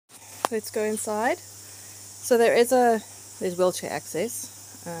let's go inside. So there's wheelchair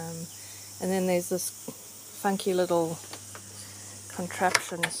access, and then there's this funky little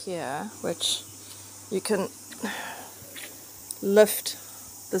contraption here which you can lift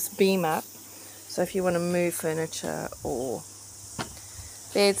this beam up, so if you want to move furniture or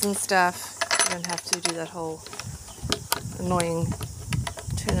beds and stuff, you don't have to do that whole annoying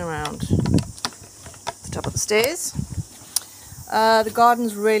turnaround at the top of the stairs. The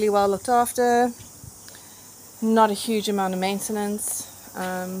garden's really well looked after, not a huge amount of maintenance.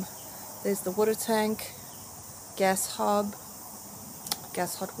 There's the water tank, gas hob,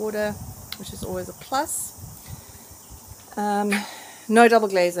 gas hot water, which is always a plus. No double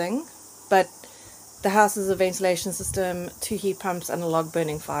glazing, but the house is a ventilation system, 2 heat pumps and a log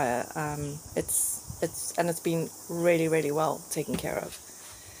burning fire. It's been really well taken care of.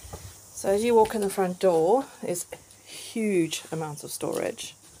 So as you walk in the front door, there's huge amounts of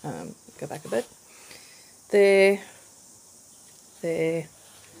storage. Go back a bit. There,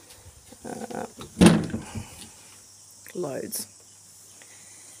 loads.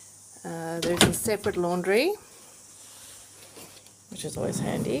 There's a separate laundry, which is always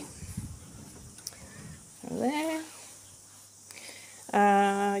handy. Over there.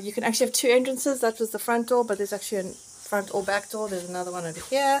 You can actually have 2 entrances. That was the front door, but there's actually a front or back door. There's another one over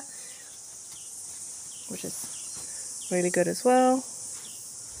here, which is really good as well.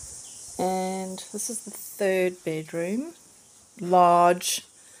 And this is the 3rd bedroom. Large,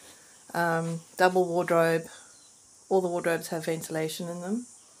 double wardrobe. All the wardrobes have ventilation in them,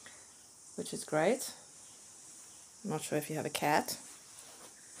 which is great. I'm not sure if you have a cat.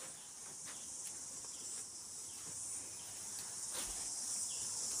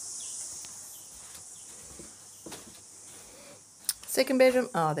 Second bedroom,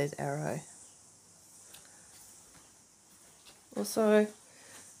 oh, there's Arrow. Also,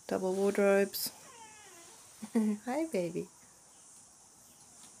 double wardrobes. Hi, baby.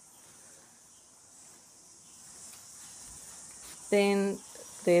 Then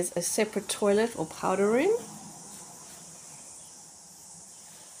there's a separate toilet or powder room.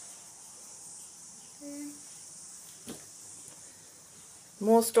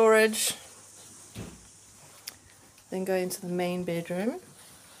 More storage. Then go into the main bedroom.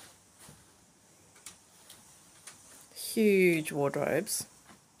 Huge wardrobes.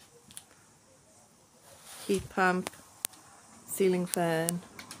 Heat pump, ceiling fan,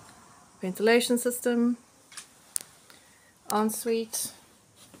 ventilation system, ensuite.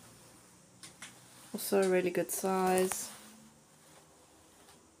 Also a really good size.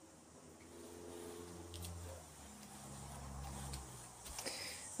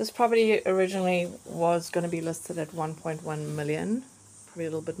 This property originally was going to be listed at 1.1 million, probably a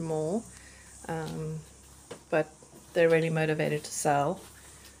little bit more, but they're really motivated to sell.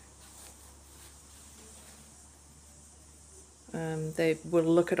 They will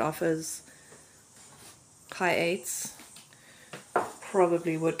look at offers high 8s,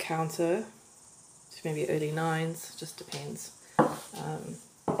 probably would counter to maybe early 9s, just depends.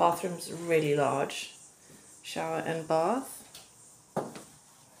 Bathroom's really large, shower and bath.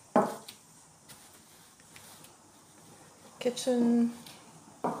 Kitchen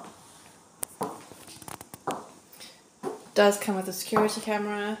does come with a security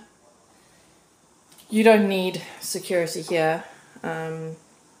camera. You don't need security here,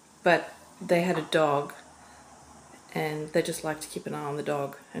 but they had a dog and they just like to keep an eye on the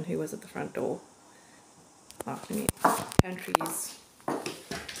dog and who was at the front door. Pantry's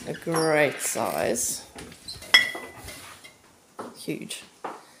a great size, huge.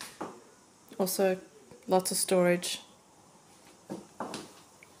 Also lots of storage.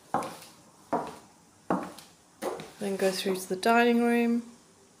 Then go through to the dining room.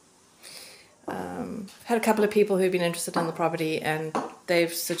 Had a couple of people who've been interested in the property and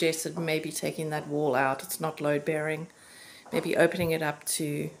they've suggested maybe taking that wall out. It's not load bearing. Maybe opening it up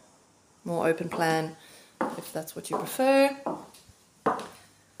to more open plan if that's what you prefer.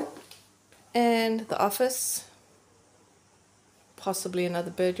 And the office. Possibly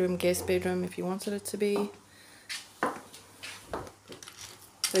another bedroom, guest bedroom if you wanted it to be.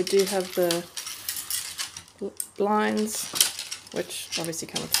 They do have the blinds, which obviously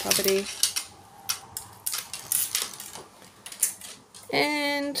come with the property.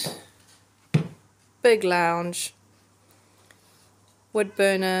 And big lounge, wood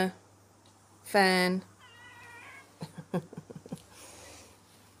burner, fan.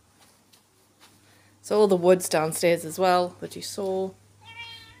 So all the wood's downstairs as well that you saw.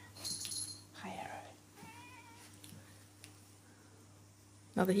 Hi, Arrow.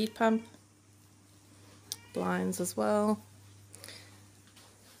 Another heat pump. Blinds as well.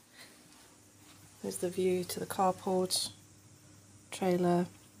 There's the view to the carport, trailer.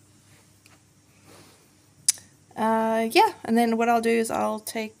 Yeah, and then what I'll do is I'll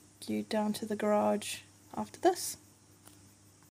take you down to the garage after this.